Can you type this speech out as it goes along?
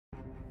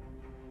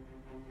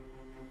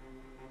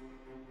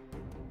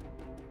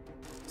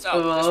So,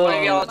 just one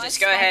of y'all,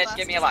 just go ahead and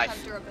give me a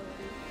life.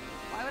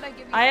 Why would I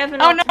give you I have an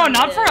Oh no,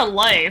 not for a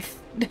life.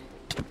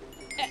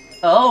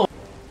 Oh.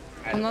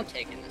 I'm not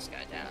taking this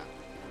guy down.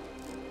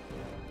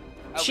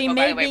 Oh, She by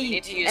may the way, we be.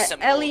 need to use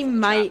some Ellie gold for the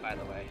might. trap,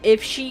 by the way.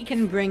 If she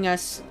can bring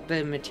us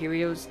the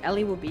materials,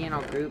 Ellie will be in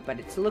our group, but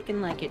it's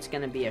looking like it's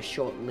gonna be a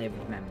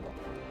short-lived member.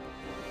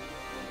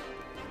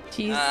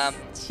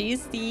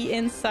 She's the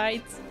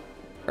inside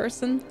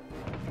person.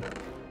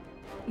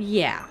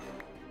 Yeah.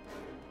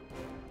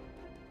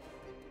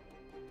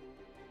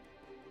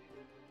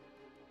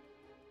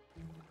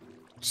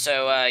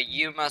 So,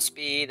 you must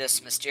be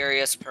this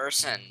mysterious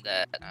person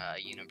that,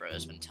 Unibro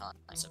has been telling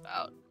us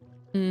about.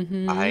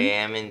 Mm-hmm. I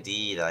am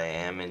indeed, I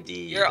am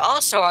indeed. You're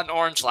also on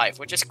Orange Life,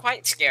 which is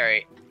quite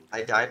scary.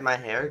 I dyed my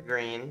hair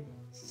green,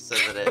 so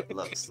that it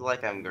looks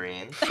like I'm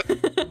green.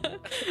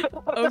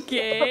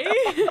 Okay.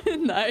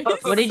 Nice.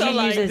 What did you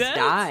use as that.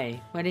 dye?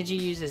 What did you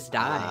use as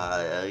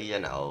dye? You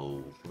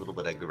know, a little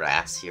bit of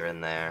grass here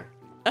and there.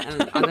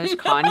 Are those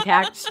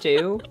contacts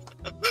too?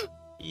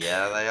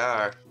 Yeah, they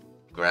are.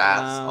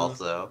 Grass,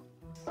 also.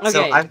 Okay,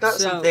 so I've got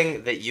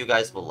something that you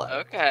guys will like.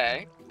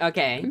 Okay.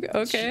 Okay.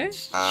 Okay.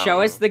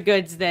 Show us the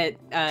goods that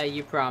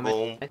you promised.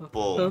 Boom,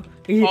 boom.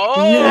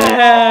 Oh!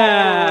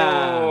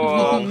 Yeah!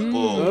 Boom, boom.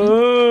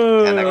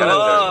 Oh! And I got a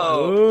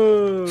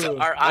third one. So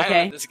our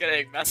island is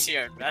getting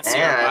messier and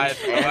messier. And.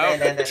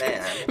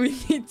 We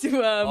need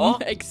to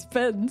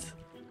expand.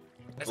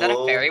 Is that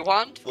a fairy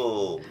wand?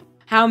 Boom.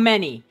 How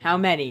many? How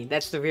many?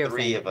 That's the real thing.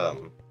 3 of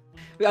them.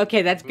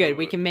 Okay, that's good.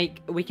 We can make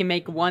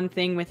one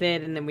thing with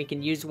it, and then we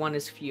can use one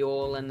as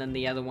fuel, and then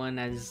the other one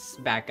as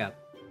backup.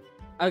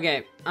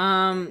 Okay.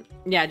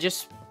 Yeah,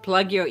 just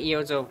plug your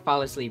ears or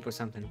fall asleep or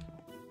something.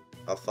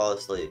 I'll fall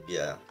asleep.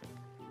 Yeah.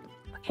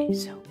 Okay,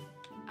 so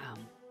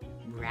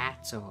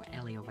Rats or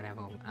Ellie or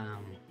whatever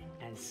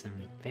has some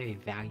very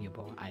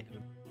valuable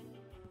items,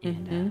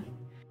 and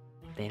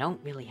they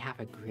don't really have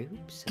a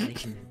group, so they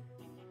can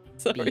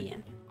be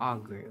in our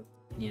group.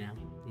 You know,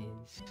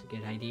 it's a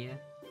good idea.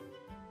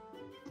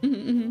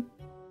 Ooh,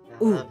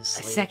 a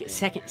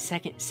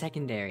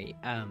secondary.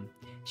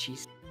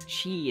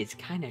 She is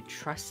kind of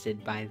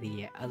trusted by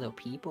the other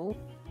people.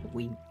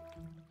 We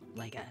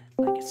like a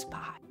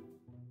spy.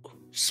 Ooh,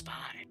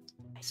 spy.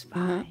 A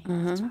spy.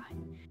 Spy.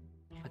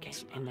 Okay,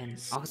 and then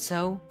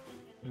also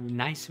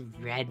nice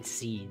red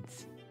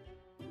seeds.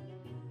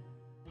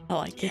 I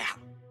like it.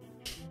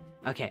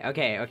 Okay.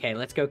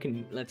 Let's go.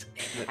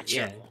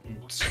 Yeah.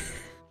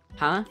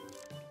 Huh?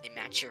 They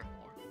match your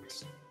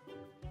horns.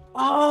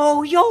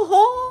 Oh, your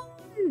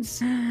horns!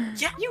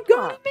 Yeah, you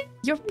got them.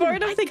 You're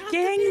part of the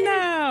gang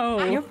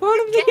now. You're part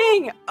of the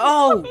gang.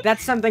 Oh,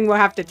 that's something we'll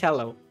have to tell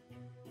her.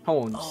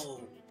 Horns. Oh,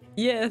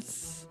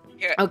 yes.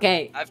 here.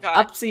 Okay. I've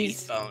got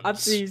Upsies. 8 bones.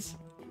 Upsies.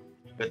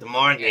 Good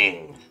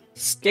morning.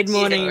 Good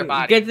morning.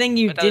 Good thing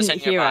you didn't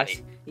hear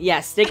us.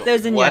 Yeah, stick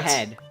those in your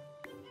head.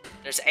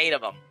 There's 8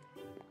 of them.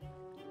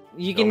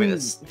 You can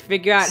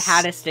figure out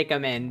how to stick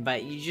them in,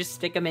 but you just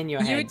stick them in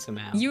your head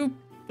somehow. You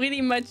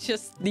pretty much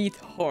just need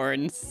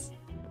horns.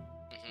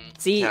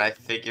 See, can I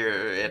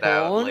figure it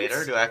out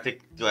later? Do I have to?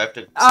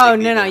 Oh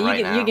no,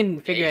 you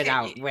can figure it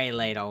out way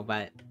later,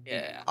 but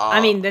yeah.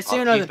 I mean, the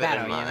sooner the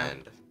better, you know.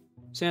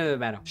 Sooner the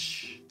better.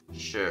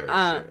 Sure.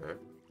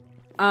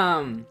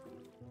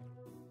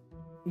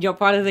 You're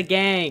part of the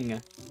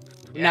gang.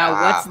 Yeah.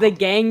 Now, what's the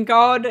gang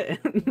called?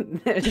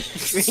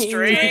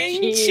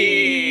 String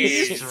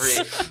cheese.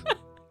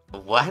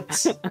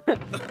 What?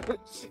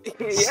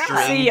 Yeah.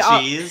 String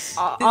cheese?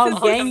 Our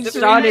gang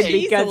started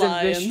because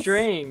of the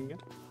string.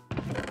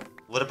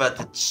 What about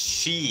the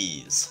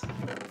cheese?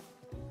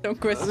 Don't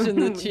question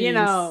the cheese. You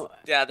know,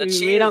 yeah, the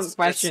cheese. We don't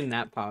question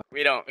that part.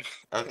 We don't.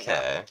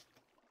 Okay.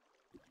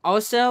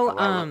 Also,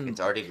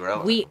 it's already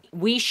growing.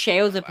 we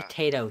share the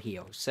potato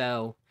here,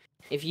 so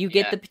if you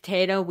get the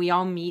potato, we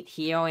all meet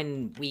here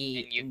and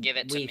we. And you give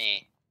it to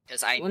me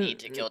because I need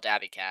to kill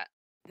Dabby Cat.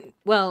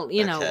 Well,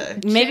 you know,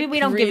 maybe we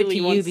don't give it to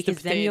you because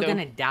then you're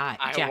gonna die.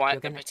 I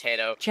want the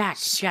potato. Jack,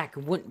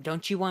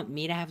 don't you want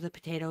me to have the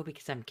potato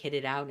because I'm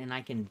kitted out and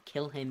I can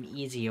kill him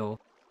easier?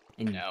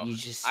 And no, you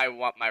just. I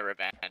want my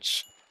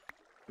revenge.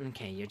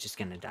 Okay, you're just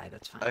gonna die.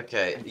 That's fine.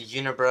 Okay,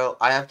 Unibro,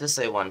 I have to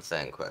say one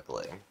thing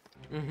quickly.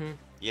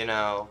 You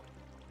know,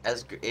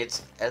 as great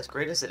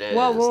as it is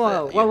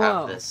that you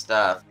have this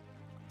stuff,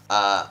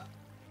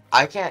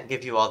 I can't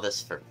give you all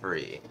this for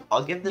free.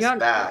 I'll give this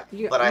back,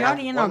 but I have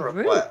one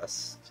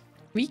request.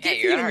 We give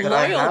you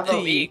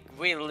loyalty.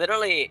 We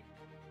literally.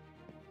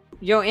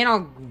 You're in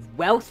a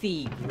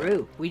wealthy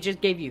group. We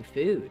just gave you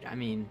food. I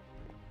mean.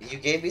 You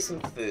gave me some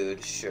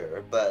food,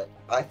 sure, but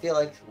I feel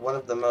like one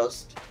of the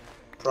most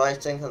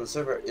prized things on the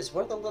server is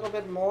worth a little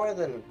bit more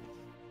than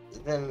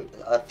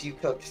a few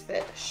cooked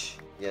fish.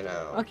 You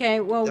know. Okay.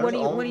 Well, what do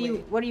you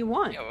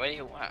want? Yeah, what do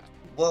you want?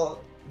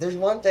 Well, there's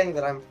one thing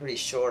that I'm pretty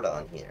short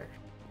on here.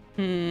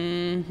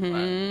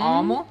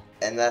 Armor?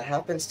 And that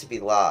happens to be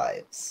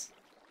lives.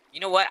 You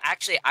know what?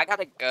 Actually, I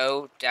gotta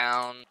go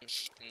down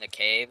in the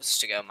caves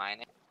to go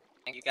mining.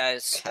 You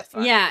guys have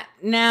fun. Yeah,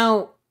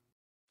 now,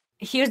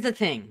 here's the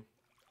thing.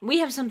 we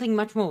have something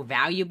much more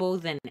valuable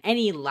than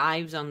any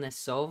lives on this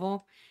server,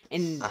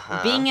 and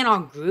being in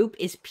our group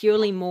is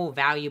purely more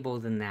valuable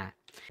than that.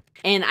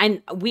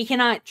 And we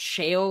cannot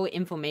share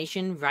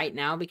information right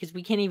now because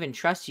we can't even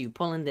trust you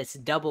pulling this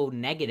double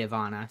negative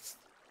on us.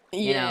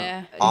 You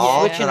know,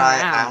 all switching that I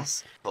around.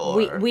 ask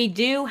for We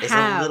do is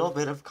have a little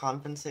bit of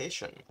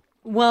compensation.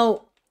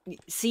 Well,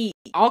 see,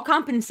 all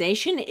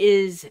compensation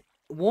is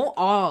we're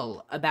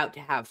all about to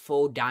have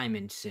full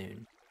diamond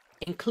soon,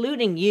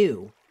 including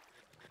you.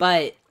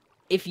 But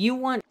if you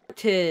want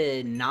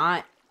to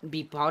not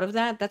be part of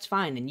that, that's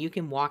fine, and you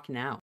can walk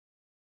now.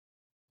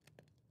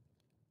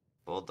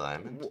 Full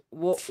diamond?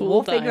 We'll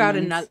figure out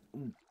another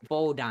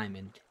full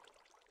diamond.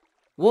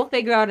 We'll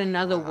figure out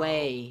another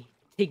way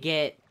to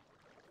get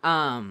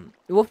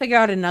we'll figure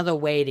out another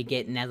way to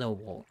get nether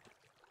wart.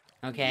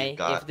 Okay?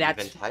 You've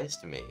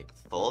enticed me.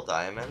 Full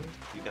diamond?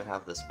 You can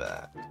have this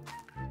back.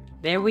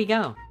 There we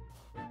go.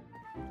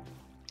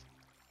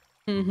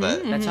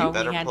 But that's you all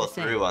better we had pull to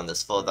say. through on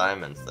this full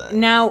diamond thing.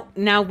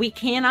 Now we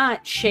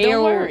cannot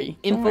share Don't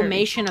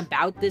information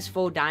about this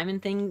full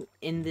diamond thing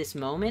in this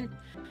moment,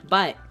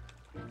 but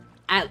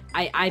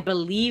I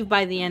believe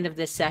by the end of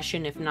this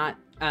session, if not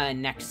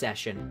next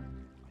session,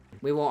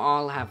 we will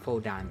all have full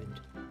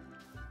diamond.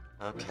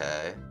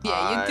 Okay.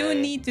 Yeah, you do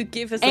need to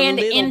give us and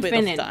a little bit of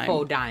time. infinite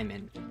full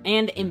diamond.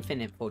 And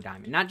infinite full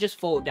diamond, not just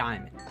full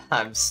diamond.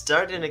 I'm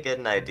starting to get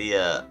an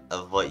idea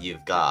of what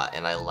you've got,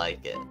 and I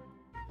like it.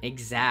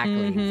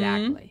 Exactly,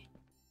 exactly.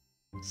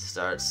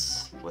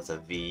 Starts with a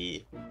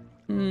V,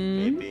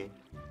 maybe.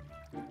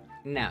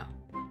 No.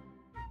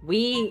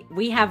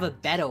 We have a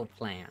better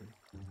plan.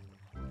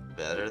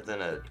 Better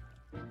than a...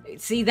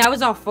 See, that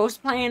was our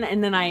first plan,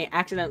 and then I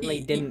accidentally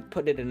didn't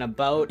put it in a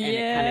boat, and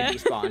it kind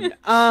of despawned.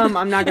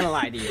 I'm not gonna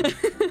lie to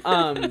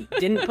you.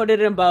 Didn't put it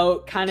in a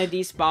boat, kind of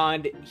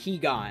despawned, he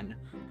gone.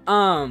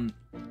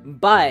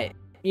 But,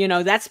 you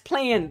know, that's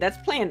plan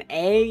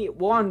A.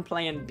 We're on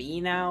plan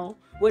B now,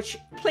 which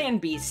plan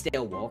B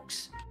still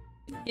works.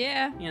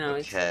 Yeah. You know,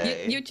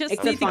 you just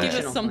it's need to give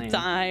functional us some plan.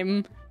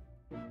 time.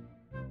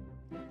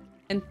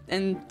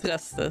 And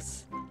trust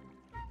us.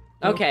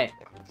 Okay,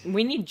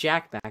 we need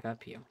Jack back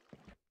up here.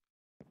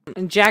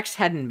 And Jack's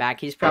heading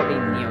back. He's probably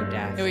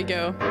neo-death. Here we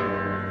go.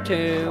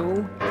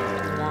 2,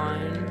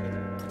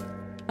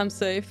 1. I'm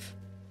safe.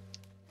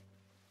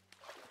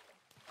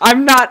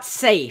 I'm not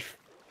safe.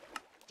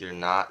 You're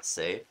not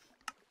safe?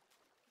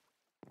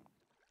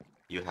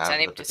 You have the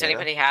potato? Does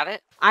anybody have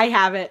it? I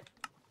have it.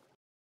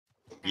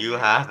 You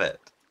have it.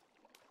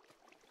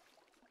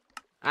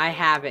 I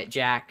have it,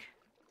 Jack.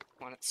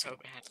 I want it so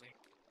badly.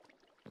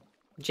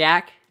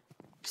 Jack,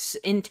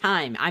 in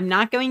time. I'm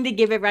not going to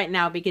give it right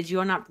now because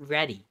you're not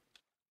ready.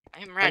 I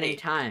am But ready. in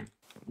time.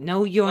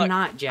 No, you're Look,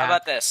 not, Jack. How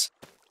about this?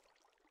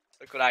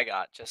 Look what I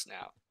got just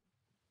now.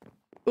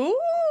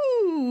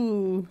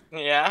 Ooh.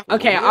 Yeah?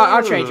 Okay,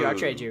 I'll trade you. I'll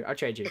trade you. I'll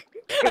trade you.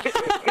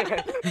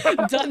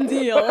 Done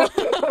deal.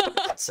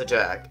 So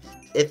Jack,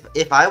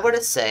 if I were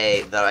to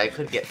say that I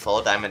could get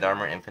full diamond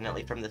armor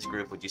infinitely from this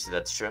group, would you say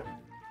that's true?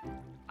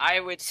 I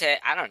would say,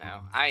 I don't know.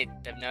 I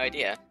have no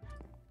idea.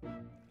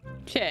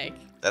 Check.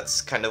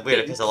 That's kind of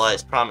weird because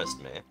Elias promised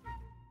me.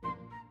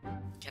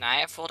 Can I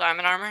have full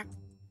diamond armor?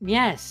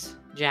 Yes,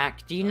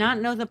 Jack. Do you not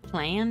know the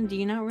plan? Do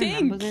you not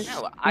remember this?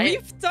 No,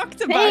 We've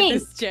talked about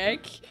this,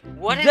 Jack.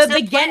 What is the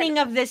beginning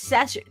of this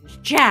session,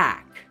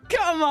 Jack.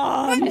 Come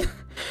on.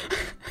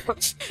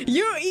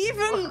 You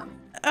even.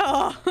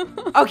 Oh.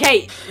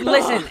 Okay,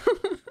 listen.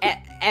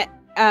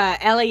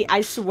 Ellie,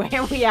 I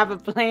swear we have a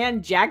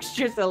plan. Jack's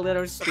just a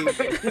little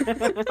stupid.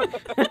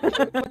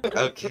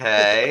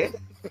 Okay.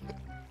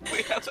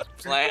 We have a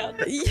plan?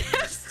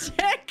 Yes,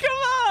 Jack,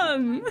 come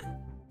on!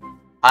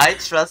 I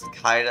trust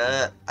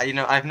Kaida.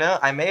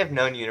 I may have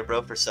known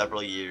Unibro for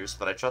several years,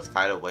 but I trust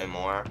Kaida way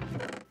more.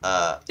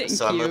 Thank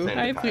so I'm you. listening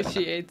to I Kaida.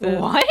 appreciate it.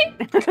 What?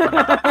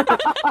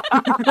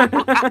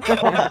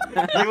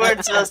 You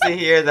weren't supposed to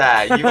hear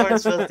that. You weren't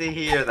supposed to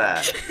hear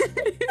that.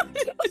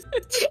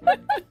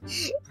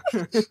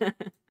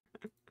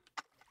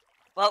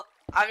 Well,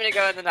 I'm gonna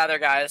go in the nether,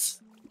 guys.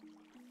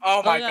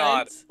 Oh my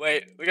god.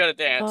 Wait, we gotta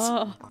dance.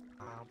 Oh.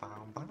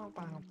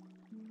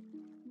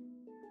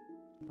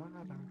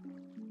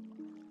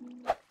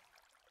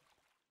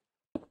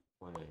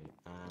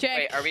 Jack,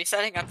 Wait, are we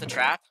setting up the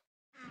trap?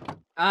 take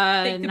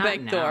the not back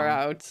door now.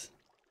 out.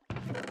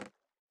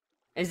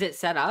 Is it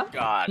set up?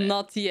 God.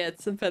 Not yet,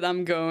 but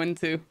I'm going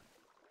to.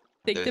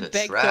 Take There's the a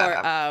back door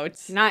trap.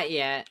 out. Not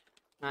yet.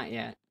 Not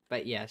yet.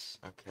 But yes.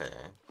 Okay.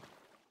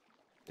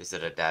 Is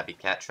it a dabby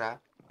cat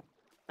trap?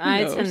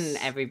 It's an knows?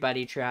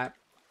 everybody trap.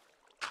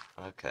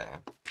 Okay.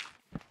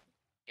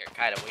 Here,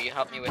 Kaida, will you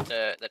help me with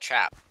the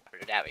trap for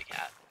the Dabby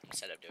Cat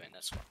instead of doing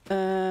this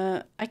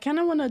one? I kind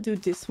of want to do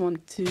this one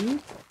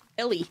too.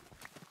 Ellie,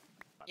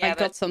 Yeah, I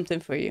got something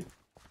for you.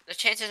 the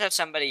chances of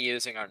somebody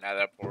using our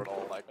nether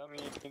portal, like, I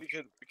mean, we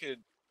could...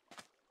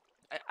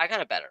 I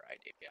got a better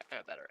idea. I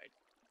got a better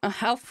idea.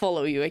 I'll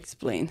follow you.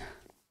 Explain.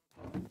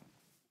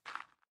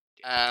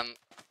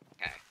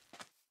 Okay.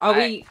 Are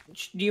we?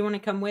 Do you want to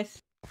come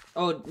with?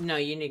 Oh no,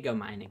 you need to go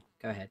mining.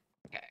 Go ahead.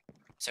 Okay.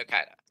 So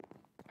kinda.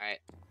 Alright.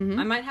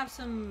 I might have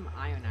some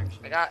iron I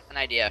actually. got an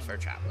idea for a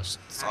trap.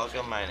 I'll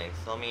go mining.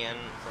 Fill me in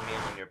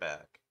when you're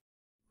back.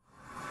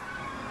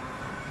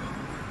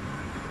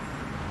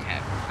 Okay.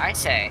 I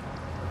say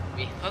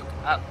we hook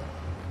up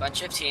a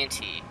bunch of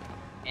TNT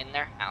in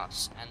their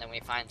house, and then we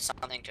find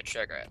something to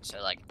trigger it.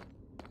 So like,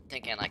 I'm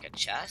thinking like a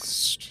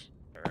chest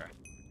or a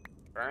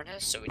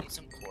furnace. So we need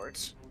some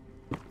quartz.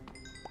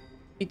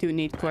 We do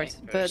need quartz,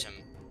 Right, but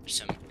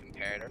some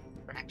comparator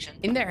action.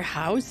 in their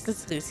house,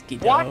 that's risky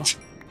though. What?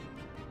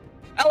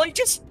 Ellie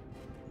just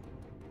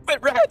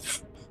went red.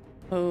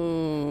 Oh.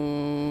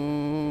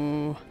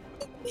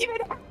 Even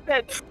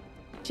happened.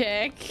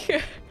 Check.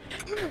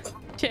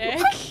 Check.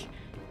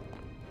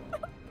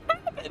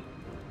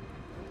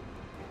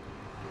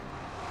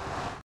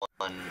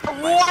 What?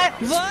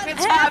 What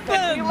It's happened?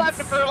 We happened?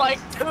 left for like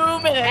 2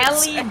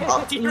 minutes.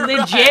 Ellie You're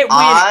legit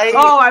right. went,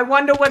 oh, I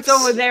wonder what's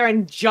over there,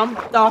 and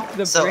jumped off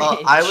the So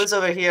bridge. I was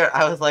over here.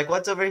 I was like,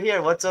 "What's over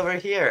here? What's over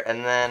here?"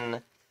 And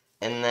then.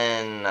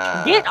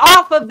 Get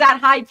off of that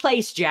high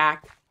place,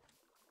 Jack.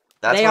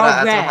 That's They what are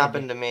that's what red.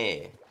 happened to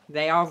me.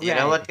 They are red. You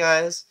know what,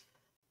 guys?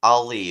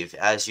 I'll leave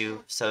as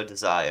you so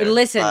desire.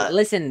 Listen, but-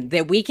 listen.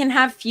 That we can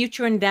have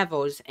future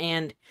endeavors,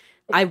 and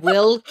I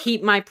will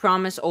keep my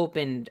promise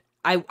open.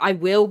 I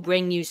will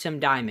bring you some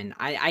diamond.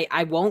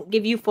 I won't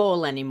give you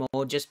full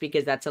anymore, just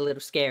because that's a little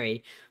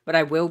scary. But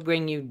I will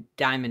bring you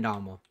diamond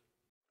armor.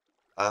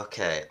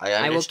 Okay, I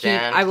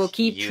understand. I will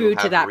keep you true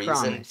to have that reason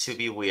promise. to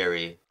be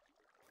weary,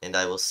 and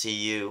I will see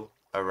you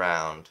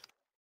around.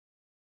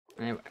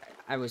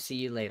 I will see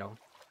you later.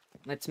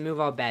 Let's move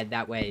our bed.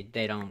 That way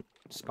they don't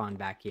spawn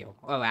back here.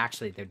 Oh,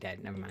 actually, they're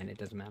dead. Never mind. It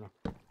doesn't matter.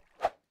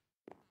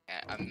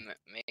 Yeah, I'm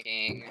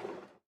making.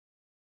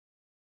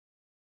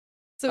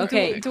 So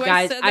Okay, do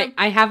guys, set up,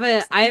 I have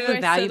a I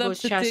set valuables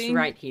up the chest thing?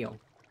 right here.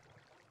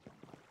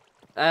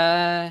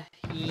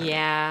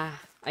 Yeah,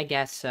 I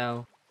guess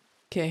so.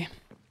 Okay.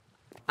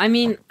 I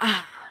mean,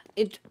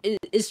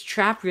 is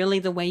trap really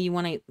the way you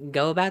want to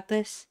go about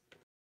this?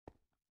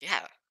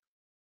 Yeah.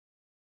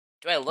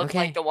 Do I look Okay.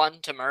 like the one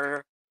to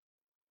murder?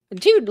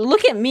 Dude,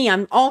 look at me.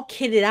 I'm all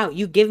kitted out.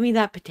 You give me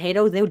that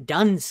potato, they're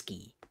done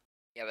ski.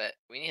 Yeah, but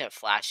we need a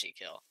flashy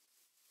kill.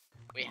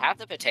 We have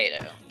the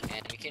potato,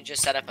 and we can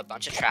just set up a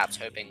bunch of traps,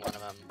 hoping one of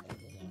them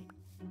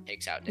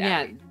takes out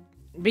Daddy. Yeah,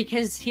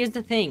 because here's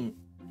the thing.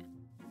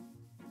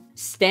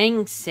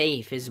 Staying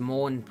safe is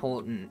more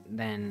important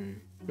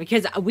than...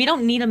 Because we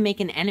don't need to make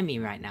an enemy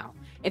right now.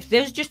 If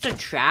there's just a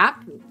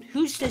trap,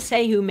 who's to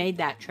say who made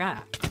that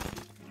trap?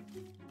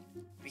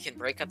 We can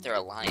break up their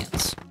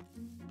alliance.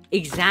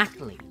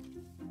 Exactly.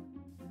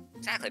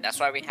 Exactly, that's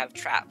why we have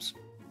traps.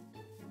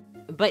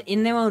 But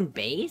in their own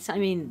base? I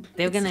mean,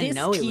 they're It's gonna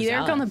know it risky, was they're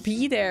us. gonna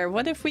be there.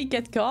 What if we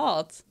get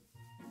caught?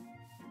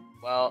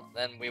 Well,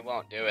 then we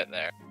won't do it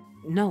there.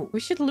 No. We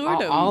should lure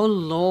them. I'll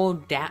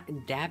lure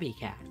Dabby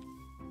Cat.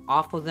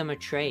 Offer them a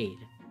trade.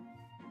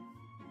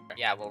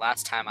 Yeah, well,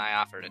 last time I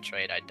offered a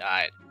trade, I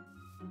died.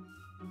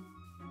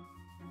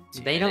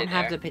 See They if don't they're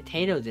have there. the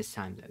potato this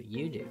time, though.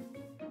 You do.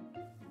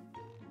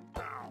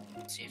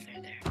 Let's see if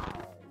they're there.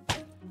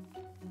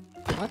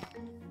 What?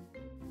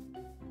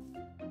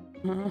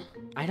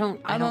 I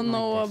I don't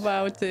know like this.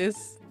 about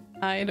this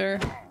either.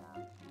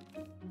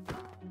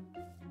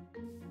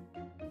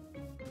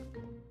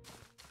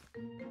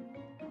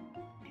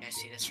 You guys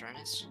see this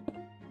furnace?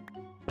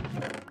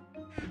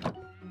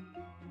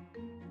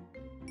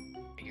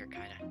 You're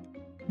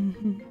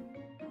kinda.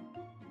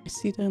 I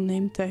see their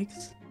name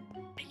tags.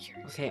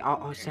 Okay,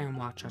 I'll stay and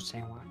watch. I'll stay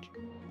and watch.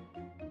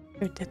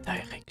 Go that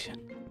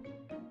direction.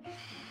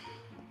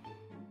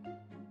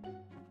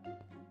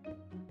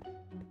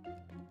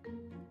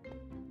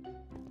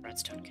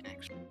 Redstone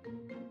connection.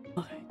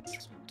 Alright.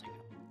 This one will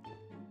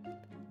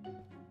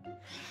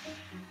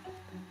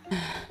take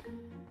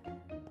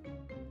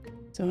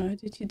So how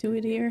did you do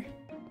it here?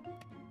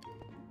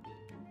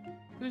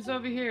 Who's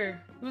over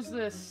here? Who's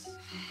this?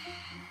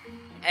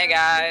 Hey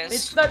guys!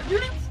 It's that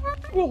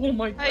Oh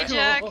my god. Hi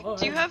Jack,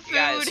 do you have You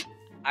guys, food?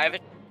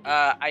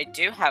 I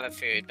do have a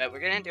food, but we're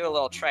gonna do a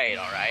little trade,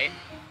 alright?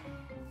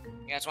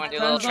 You guys wanna do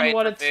a little Depends trade on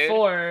what for it's food?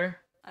 for.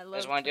 I You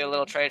guys wanna do a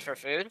little trade for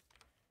food?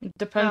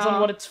 Depends on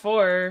No. what it's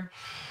for.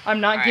 I'm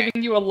not Alright.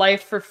 giving you a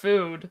life for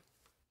food.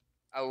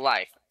 A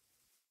life.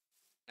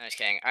 No, just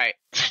kidding. Alright.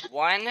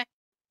 1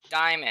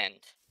 diamond.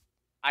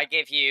 I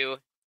give you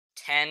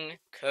 10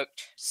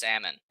 cooked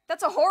salmon.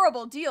 That's a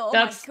horrible deal.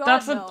 That's oh my god,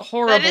 that's a no.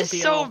 horrible That is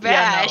deal. so Yeah,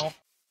 bad. no.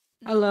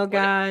 Hello,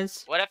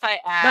 guys. What if I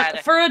add...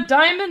 But for a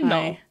diamond, no.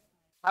 Hi.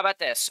 How about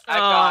this? I've Oh,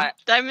 got...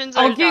 diamonds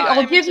are I'll give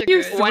diamonds are you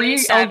good. 3. I'll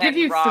give 27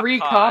 you rock 3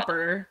 cod.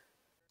 copper.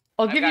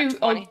 I'll I've give got you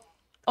 20.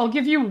 I'll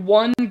give you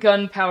 1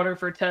 gunpowder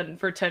for 10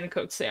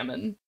 cooked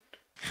salmon.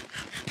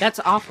 That's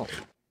awful.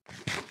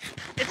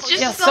 It's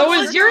just Yeah, so so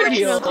is your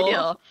unfortunate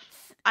deal.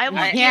 I will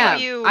Yeah,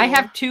 give you. I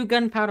have 2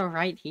 gunpowder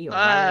right here.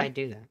 Why would I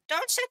do that?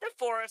 Don't set the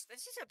forest.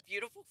 This is a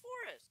beautiful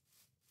forest.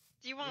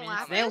 Do you want I mean,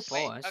 lapis? they'll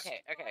Wait, forest.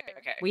 okay.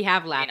 We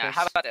have Lena, lapis.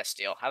 how about this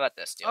deal? How about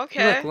this deal?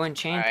 Okay. Look, we're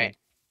enchanted.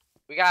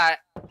 Alright.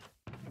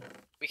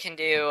 We can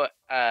do,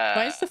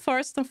 Why is the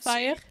forest on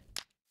fire?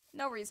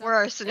 No reason. We're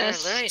They're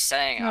arsonists. literally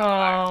saying, Oh.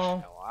 I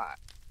don't know why.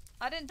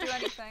 I didn't do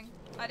anything.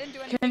 I didn't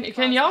do anything.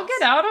 Can y'all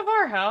get out of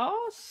our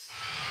house?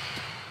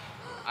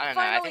 I don't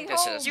know. I think this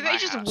Finally is You my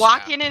guys just house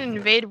walk now. in and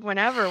invade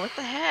whenever. What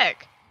the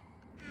heck?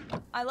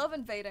 I love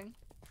invading.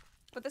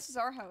 But this is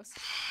our house.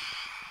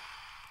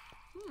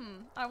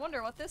 I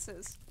wonder what this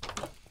is.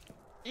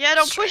 Yeah,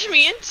 don't push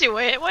me into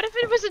it. What if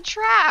it was a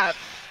trap?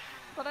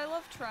 But I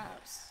love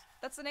traps.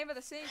 That's the name of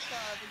the game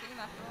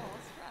after all.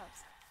 It's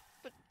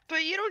traps.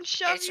 But you don't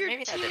shove so your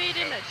maybe that didn't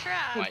teammate in hurt. a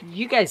trap. What?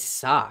 You guys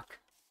suck.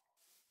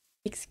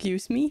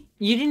 Excuse me?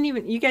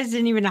 You guys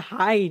didn't even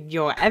hide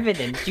your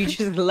evidence. You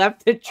just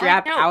left the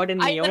trap know. out in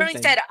the open.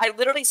 I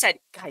literally said,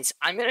 guys,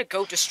 I'm gonna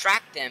go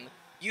distract them.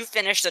 You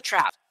finish the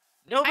trap.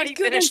 Nobody I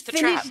couldn't finished the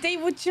finish. trap. They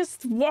would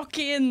just walk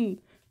in.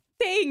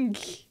 Think.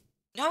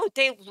 No,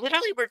 they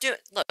literally were doing.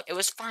 Look, it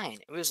was fine.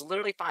 It was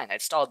literally fine. I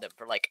stalled them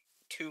for like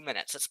 2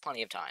 minutes. That's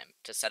plenty of time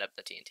to set up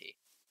the TNT.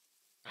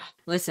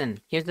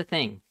 Listen, here's the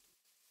thing.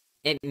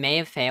 It may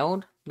have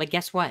failed, but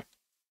guess what?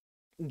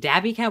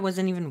 Dabby Cat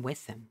wasn't even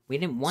with them. We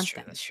didn't want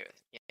them. That's true.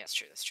 Yeah, that's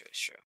true. That's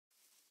true.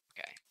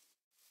 Okay.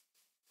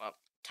 Well,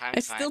 time. I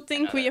to find still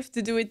think we another- have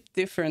to do it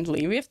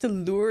differently. We have to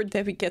lure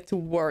Debbie Cat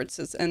towards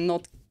us and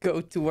not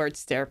go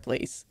towards their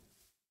place.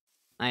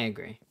 I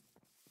agree.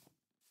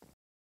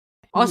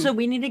 Also,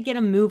 we need to get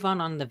a move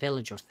on the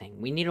villager thing.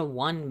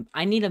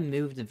 I need to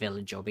move the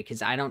villager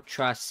because I don't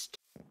trust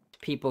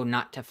people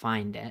not to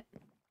find it.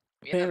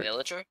 We have a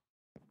villager?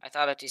 I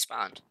thought it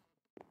despawned.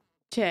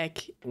 Check.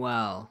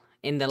 Well,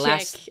 in the Check.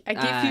 last I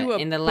give you a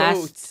in the boat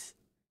last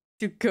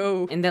to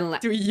go in the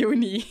to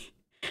uni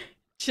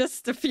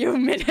just a few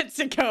minutes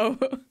ago.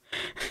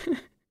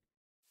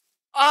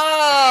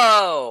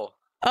 Oh!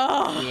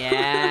 Oh!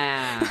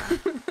 Yeah.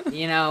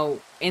 You know,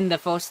 in the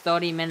first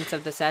 30 minutes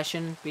of the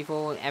session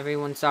before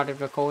everyone started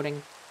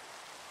recording.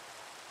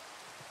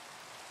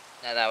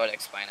 No, that would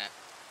explain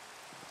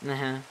it.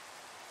 Uh-huh.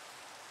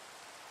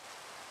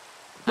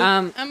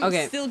 I'm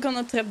okay. still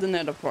gonna trap the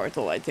nether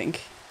portal, I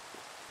think.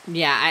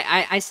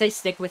 Yeah, I say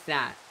stick with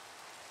that.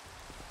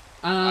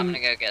 I'm gonna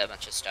go get a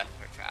bunch of stuff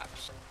for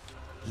traps.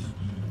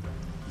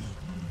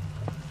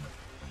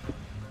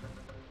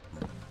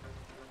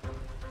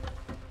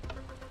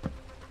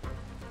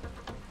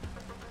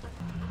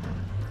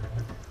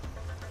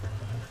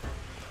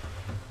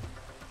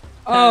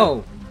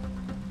 Oh!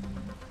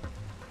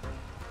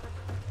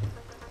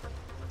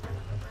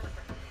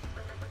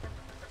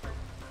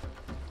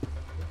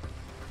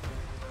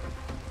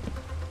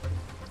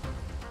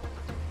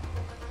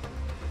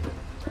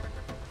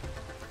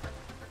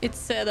 It's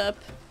set up.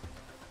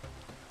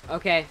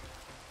 Okay.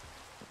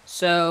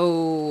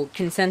 So,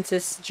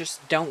 consensus,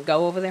 just don't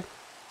go over there?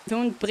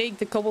 Don't break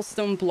the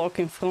cobblestone block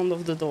in front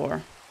of the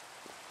door.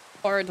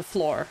 Or the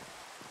floor.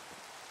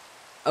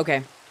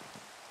 Okay.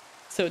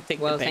 So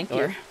take Well, the back thank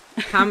door.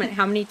 you. How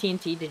many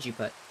TNT did you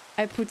put?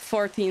 I put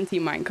 4 TNT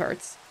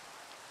minecarts.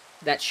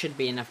 That should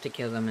be enough to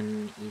kill them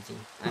in easy.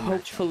 I'm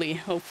not sure.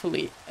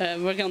 Hopefully.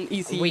 We're on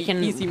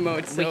easy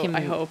mode, so we can,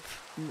 I hope.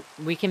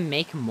 We can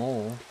make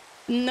more.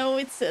 No,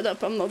 it's set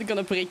up. I'm not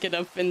gonna break it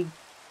up and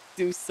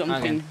do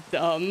something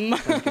dumb.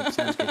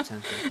 Sounds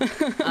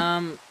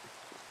good.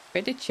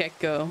 Where did Check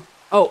go?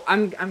 Oh,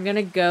 I'm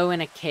gonna go in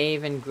a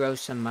cave and grow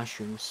some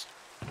mushrooms.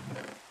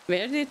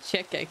 Where did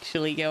Check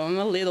actually go? I'm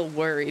a little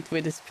worried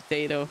with his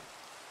potato.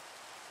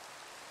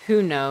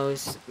 Who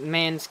knows?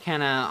 Man's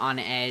kinda on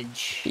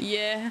edge.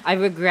 Yeah. I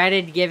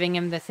regretted giving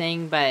him the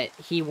thing, but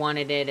he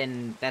wanted it,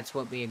 and that's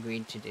what we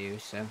agreed to do,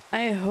 so.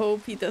 I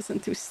hope he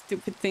doesn't do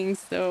stupid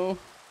things, though.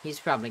 He's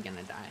probably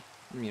gonna die.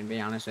 I'm gonna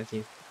be honest with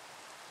you.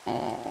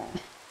 Aww.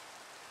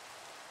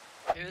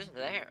 Who's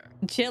there?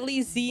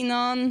 Jelly,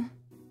 Xenon,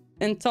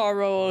 and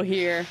Taro are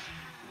here.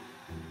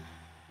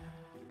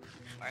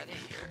 Why are they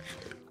here?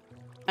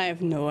 I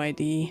have no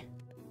idea.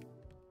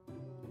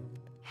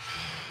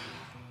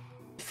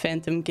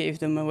 Phantom gave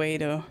them away,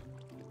 though.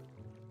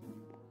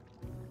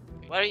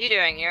 What are you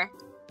doing here?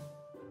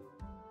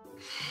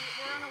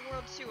 We're on a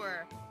world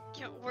tour.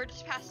 We're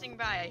just passing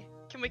by.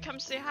 Can we come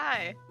say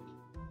hi?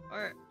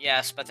 Or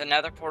Yes, but the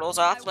nether portal's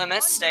off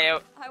limits. Stay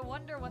out. I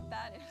wonder what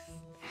that is.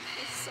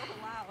 It's so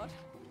loud.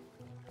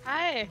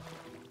 hi.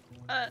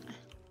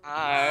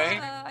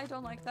 Hi. I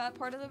don't like that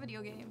part of the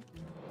video game.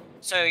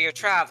 So you're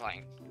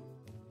traveling.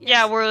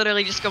 Yeah, we're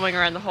literally just going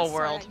around the whole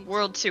Sorry, I world. need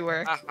World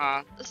tour.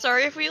 Uh-huh.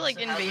 Sorry if we like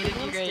So how's invaded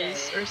you everyone's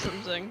guys day? or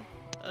something.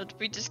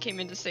 We just came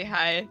in to say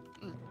hi.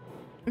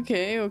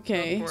 Okay,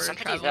 okay. We're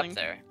Somebody's traveling. up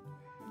there.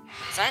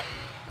 Is that?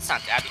 That's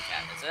not Dabby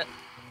Cat, is it?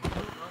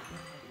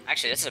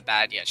 Actually, this is a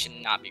bad idea. I should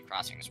not be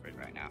crossing this bridge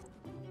right now.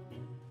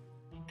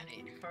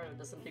 Dabby, Carter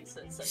doesn't think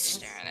so. he's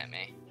staring at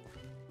me.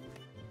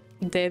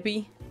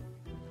 Debbie.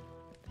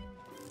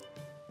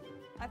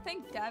 I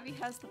think Davy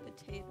has the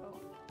potato.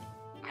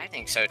 I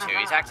think so too.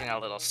 He's acting a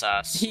little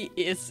sus. He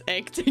is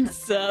acting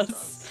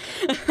sus.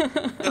 A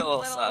little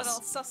Little sus.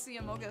 sussy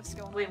amogus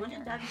going Wait, on when here.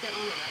 did Daddy get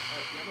on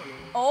that nether room?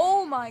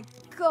 Oh my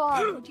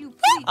god, would you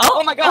please?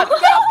 Oh my god!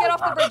 Get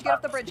off the bridge, get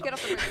off the bridge, get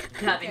off the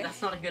bridge. Daddy,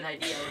 that's not a good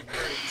idea with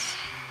birds.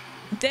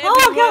 Debbie,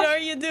 Oh, what are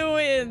you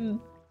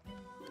doing?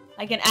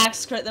 I can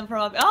axe crit them from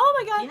up. Oh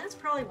my god! Ian's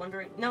probably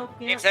wondering. No,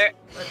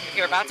 If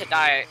you're about to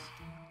die,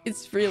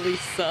 It's really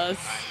sus.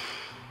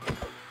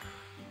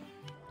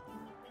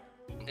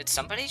 did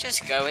somebody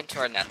just go into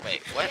our net?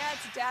 Wait, what? Yeah,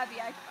 it's Dabby.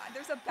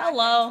 There's a back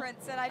Hello.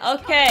 entrance, and I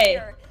just come Okay.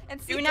 here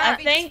and see Do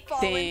Dabby not just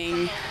falling from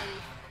think-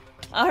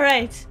 the roof. All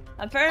right.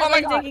 Oh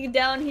Apparently, my God. digging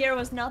down here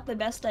was not the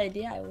best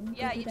idea. I wouldn't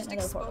Yeah, do you that just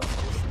nether exposed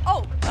portal. yourself.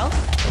 Oh!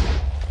 Oh.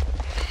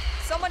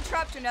 Someone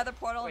trapped another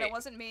portal and Wait. it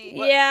wasn't me.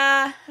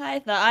 Yeah,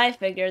 I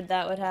figured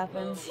that would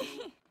happen.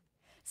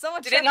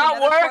 Someone Did it trapped not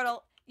another work?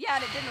 portal. Yeah,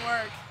 and it didn't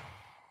work.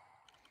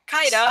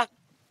 Kaida,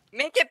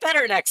 make it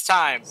better next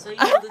time. So you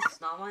know this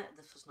is not my.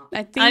 This was not.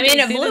 I think I mean,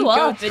 it it blew didn't go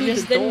up. It through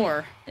just the didn't.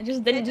 door. It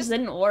just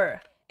didn't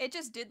work. It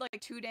just did like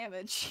 2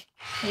 damage.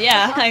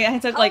 Yeah, I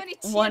took How like many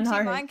one TNT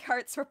heart.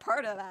 minecarts were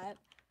part of that?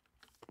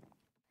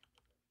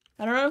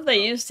 I don't know if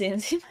they used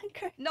TNT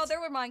minecart. No,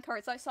 there were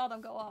minecarts. I saw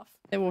them go off.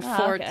 There were Ah,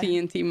 4 okay.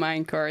 TNT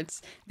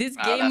minecarts. This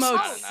Wow, game that's mode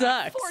not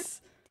enough.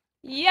 sucks.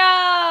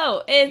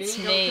 Yo, it's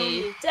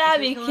Vinny, don't kill me,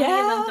 Dabby Don't kill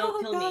any of them, Cow.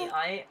 don't kill me.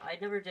 I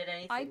never did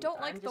anything. I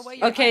don't like I'm the just way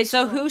here. you- Okay,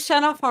 so who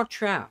set off our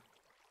trap?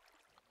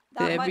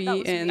 That Debbie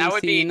was and That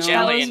would be Xeno. That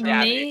Jelly was and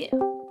Dabby. me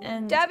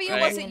and Dabby, it Right.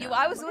 wasn't you.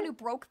 I was the one who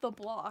broke the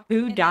block.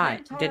 Who And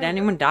died? then Did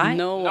anyone die?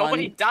 No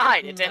Nobody one.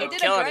 died. It It didn't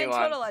did kill a grand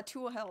anyone. total at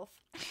 2 health.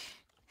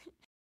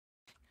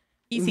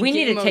 Easy We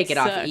need game to take mode it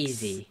off sucks.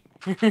 easy.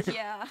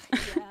 Yeah.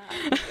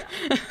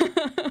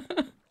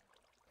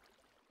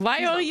 Why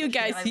He's are not you pushing,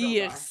 guys I will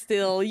here die.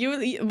 still?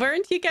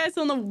 Weren't you guys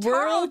on a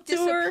world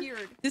tour?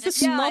 disappeared. This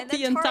is Yeah, not and the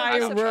then Taro entire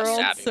disappeared. world,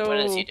 Dabby, so what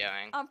is he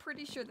doing? I'm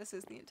pretty sure this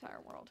is the entire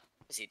world.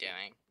 What is he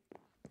doing?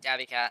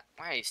 Dabby Cat,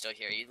 why are you still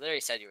here? You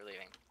literally said you were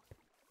leaving.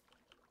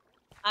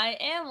 I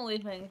am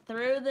leaving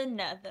through the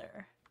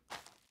nether.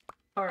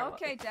 Alright,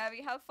 Okay,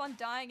 Dabby, have fun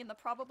dying in the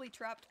probably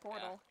trapped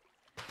portal.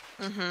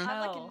 Mm-hmm.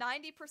 I'm No.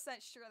 like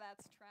 90% sure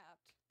that's trapped.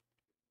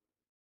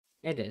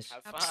 It is.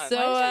 Have fun. So,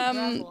 Why is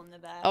there gravel in the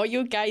back? are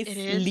you guys It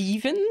is.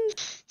 leaving?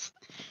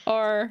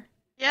 Or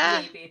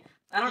Yeah. Maybe.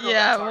 I don't know.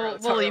 Yeah, Taro, we'll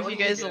Taro, leave what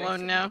you are guys doing?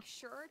 alone now. Make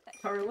sure that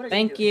Taro, what are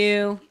Thank doing?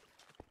 you.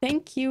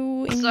 thank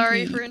you.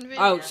 Sorry indeed. for invading.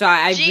 Oh, sorry,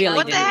 I Gee, really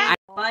what the didn't. heck?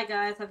 Bye,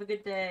 guys. Have a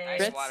good day. Nice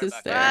Red water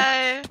sister.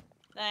 bucket. Bye.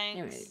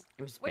 Thanks.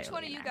 It was Which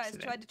one of barely you an guys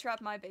accident. tried to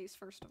trap my base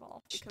first of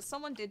all? Because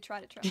someone did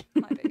try to trap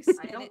my base,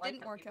 I and don't it like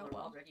didn't how work people out are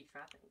well. already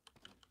trapping.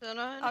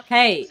 Xenon?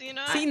 Hey,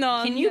 Xenon?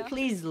 Xenon. can you Yeah.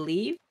 please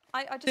leave?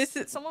 I just This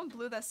is- someone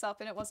blew this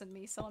up and it wasn't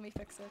me, so let me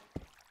fix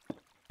it.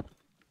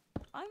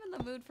 I'm in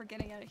the mood for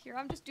getting out of here.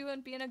 I'm just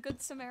being a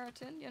good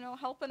Samaritan, you know,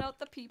 helping out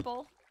the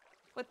people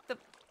with the.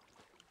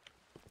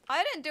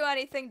 I didn't do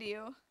anything to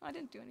you. I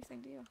didn't do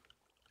anything to you.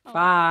 Oh.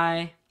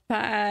 Bye.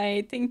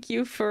 Bye. Thank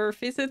you for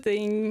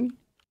visiting.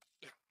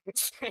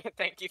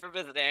 Thank you for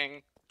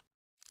visiting.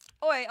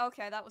 Oh wait,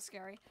 okay, that was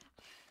scary.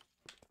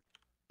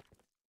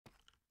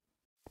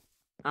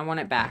 I want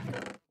it back.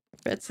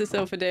 Reds is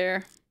over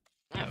there.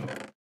 No,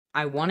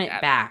 I want it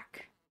Dabby.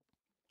 back.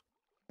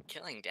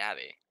 killing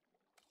Dabby.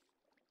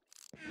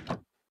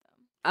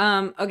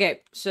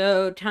 Okay,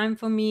 so time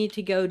for me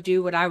to go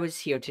do what I was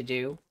here to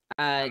do.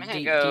 I'm Do gonna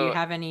you go-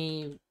 have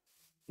any...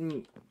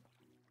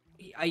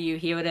 Are you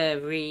here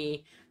to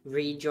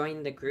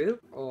rejoin the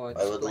group, or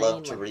I would love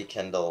explain to what-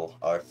 rekindle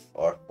our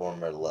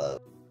former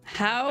love.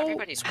 How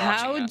Everybody's watching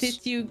how us.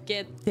 did you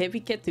get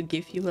Debbie Cat to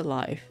give you a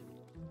life?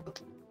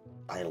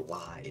 I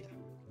lied.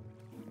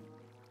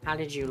 How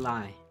did you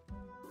lie?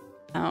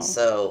 How?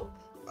 So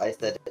I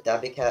said,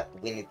 Dabby Cat,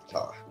 we need to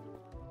talk.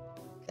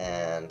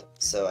 And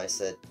so I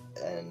said,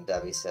 and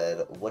Dabby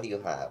said, what do you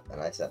have?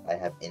 And I said, I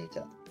have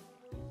intel.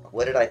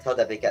 What did I tell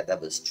Dabby Cat that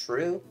was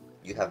true?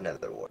 You have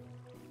nether wart.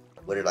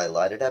 What did I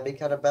lie to Dabby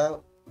Cat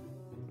about?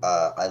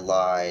 I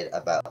lied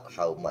about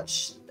how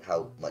much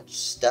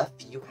stuff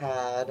you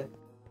had.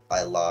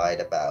 I lied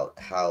about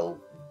how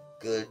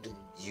good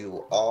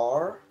you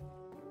are.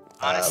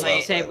 Honestly,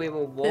 You said we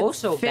were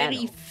also That's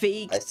very better.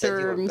 fake I said you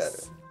were terms.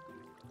 better.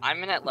 I'm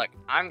gonna look.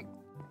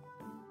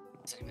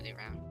 Is anybody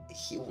around?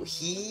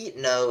 He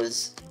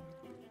knows.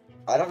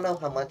 I don't know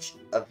how much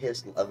of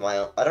my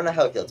own. I don't know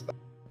how he feels about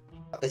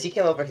it. Because he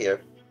came over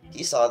here.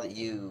 He saw that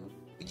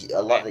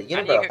a lot of the I need to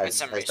Unibrow go has get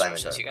some diamond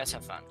resources. You armor, guys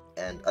have fun.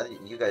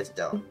 and you guys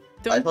don't.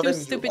 I Don't told do him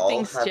you stupid all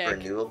things, have Jack.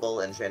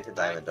 renewable enchanted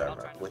diamond I'll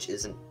armor, try not which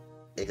isn't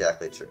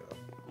exactly true.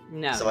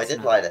 No. So I it's did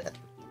not. lie to him,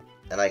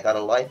 and I got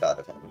a life out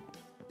of him.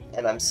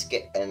 And I'm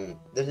scared. And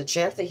there's a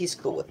chance that he's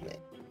cool with me,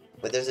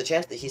 but there's a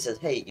chance that he says,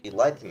 "Hey, you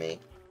lied to me.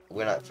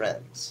 We're not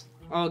friends."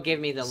 Oh, give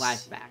me the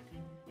life back.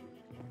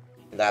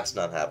 That's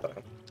not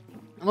happening.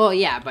 Well,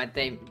 yeah, but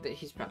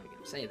he's probably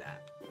gonna say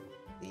that.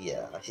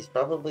 Yeah, he's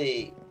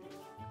probably.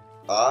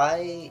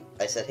 I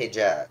said, "Hey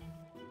Jack,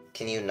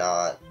 can you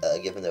not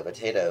give him the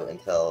potato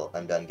until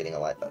I'm done getting a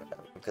life out of him?"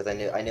 Because I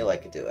knew I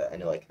could do it. I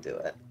knew I could do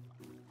it.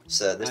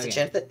 So there's Okay. a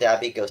chance that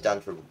Dabby goes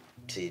down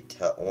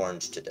to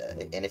orange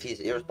today, and if he's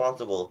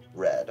irresponsible,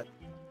 red,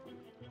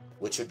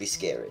 which would be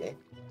scary.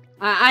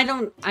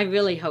 I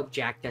really hope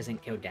Jack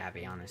doesn't kill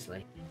Dabby,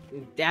 honestly.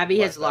 Dabby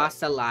Why has not?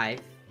 lost a life.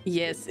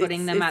 Yes,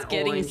 Putting it's, them it's at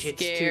getting orange, it's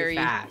too scary.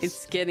 fast.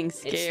 It's getting It's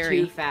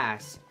scary. too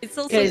fast. It's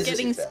also 'Cause-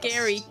 getting Fast.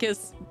 scary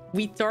because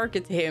we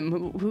target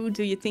him, who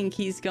do you think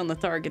he's gonna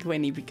target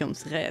when he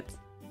becomes red?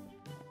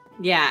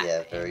 Yeah,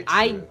 Yeah, very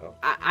I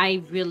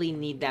true. really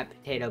need that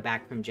potato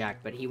back from Jack,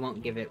 but he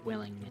won't give it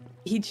willingly.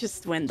 He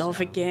just went off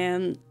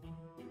again.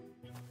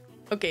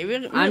 Okay,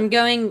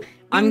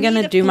 I'm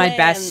gonna do my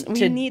best to...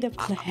 We need a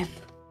plan.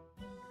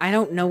 I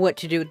don't know what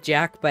to do with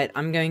Jack, but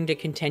I'm going to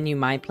continue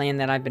my plan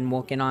that I've been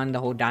working on, the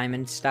whole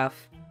diamond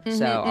stuff.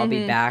 So I'll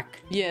be back.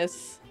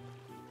 Yes.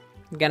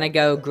 I'm gonna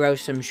go grow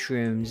some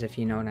shrooms, if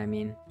you know what I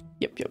mean.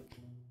 Yep.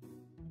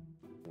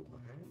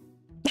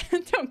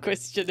 Don't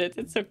question it,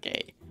 it's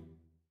okay.